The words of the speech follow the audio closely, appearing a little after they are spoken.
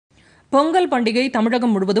பொங்கல் பண்டிகை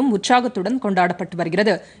தமிழகம் முழுவதும் உற்சாகத்துடன் கொண்டாடப்பட்டு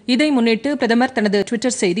வருகிறது. இதை முன்னிட்டு பிரதமர் தனது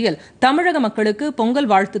டுவிட்டர் செய்தியில் தமிழக மக்களுக்கு பொங்கல்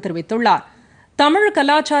வாழ்த்து தெரிவித்துள்ளார். தமிழ்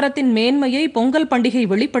கலாச்சாரத்தின் மேன்மையை பொங்கல் பண்டிகை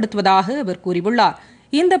வெளிப்படுத்துவதாக அவர் கூறியுள்ளார்.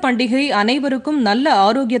 இந்த பண்டிகை அனைவருக்கும் நல்ல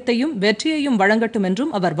ஆரோக்கியத்தையும் வெற்றியையும் வழங்கட்டும்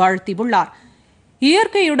என்றும் அவர் வாழ்த்தியுள்ளார்.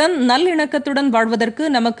 இயற்கையுடன் நல்லிணக்கத்துடன் வாழ்வதற்கு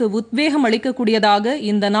நமக்கு உத்வேகம் அளிக்கக்கூடியதாக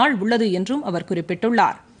இந்த நாள் உள்ளது என்றும் அவர்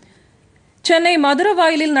குறிப்பிட்டுள்ளார். சென்னை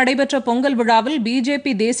மதுரவாயலில் நடைபெற்ற பொங்கல் விழாவில்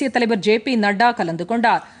பிஜேபி தேசிய தலைவர் ஜே.பி. நட்டா கலந்து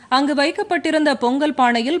கொண்டார். அங்கு வைக்கப்பட்டிருந்த பொங்கல்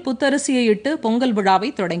பானையில் புத்தரிசியை இட்டு பொங்கல் விழாவை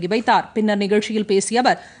தொடங்கி வைத்தார். பின்னர் நிகழ்ச்சியில் பேசிய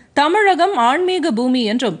அவர், தமிழகம் ஆன்மீக பூமி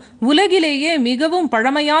என்றும் உலகிலேயே மிகவும்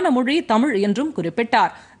பழமையான மொழி தமிழ் என்றும்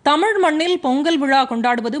குறிப்பிட்டார். தமிழ் மண்ணில் பொங்கல் விழா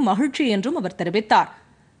கொண்டாடுவது மகிழ்ச்சி என்றும் அவர் தெரிவித்தார்.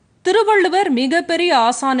 திருவள்ளுவர் மிகப்பெரிய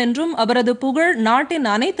ஆசான் என்றும் அவரது புகழ் நாட்டின்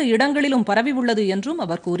அனைத்து இடங்களிலும் பரவி உள்ளது என்றும்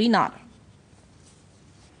அவர் கூறினார்.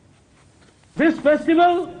 This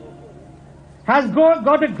festival has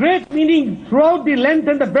got a great meaning throughout the length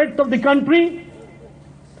and the breadth of the country,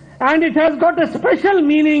 and it has got a special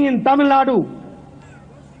meaning in Tamil Nadu,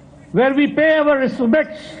 where we pay our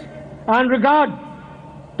respects and regard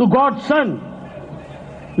to God's Son.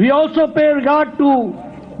 We also pay regard to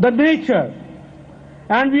the nature,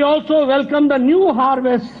 and we also welcome the new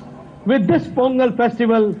harvest with this Pongal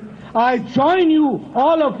festival. I join you,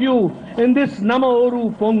 all of you, in this Nama Oru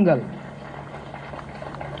Pongal.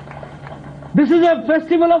 This is a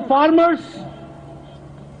festival of farmers,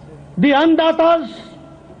 the Andatas,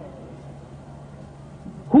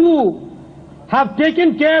 who have taken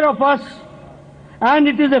care of us,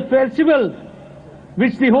 and it is a festival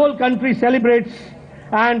which the whole country celebrates,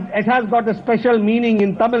 and it has got a special meaning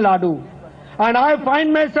in Tamil Nadu. And I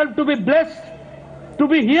find myself to be blessed to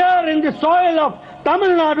be here in the soil of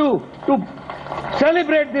Tamil Nadu to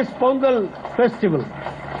celebrate this Pongal festival.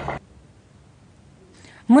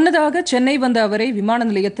 முன்னதாக சென்னை வந்த அவரை விமான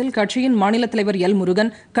நிலையத்தில் கட்சியின் மாநில தலைவர் L.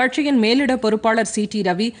 Murugan, கட்சியின் மேலிட பொறுப்பாளர் சி.டி.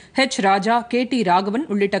 ரவி, ஹெச். ராஜா, கே.டி. ராகவன்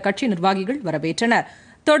உள்ளிட்ட கட்சி நிர்வாகிகள் வரவேற்றனர்.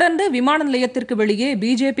 தொடர்ந்து விமான நிலையத்திற்கு வெளியே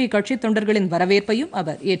பிஜேபி கட்சித் தொண்டர்களின் வரவேற்பையும்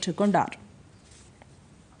அவர் ஏற்றுக்கொண்டார்.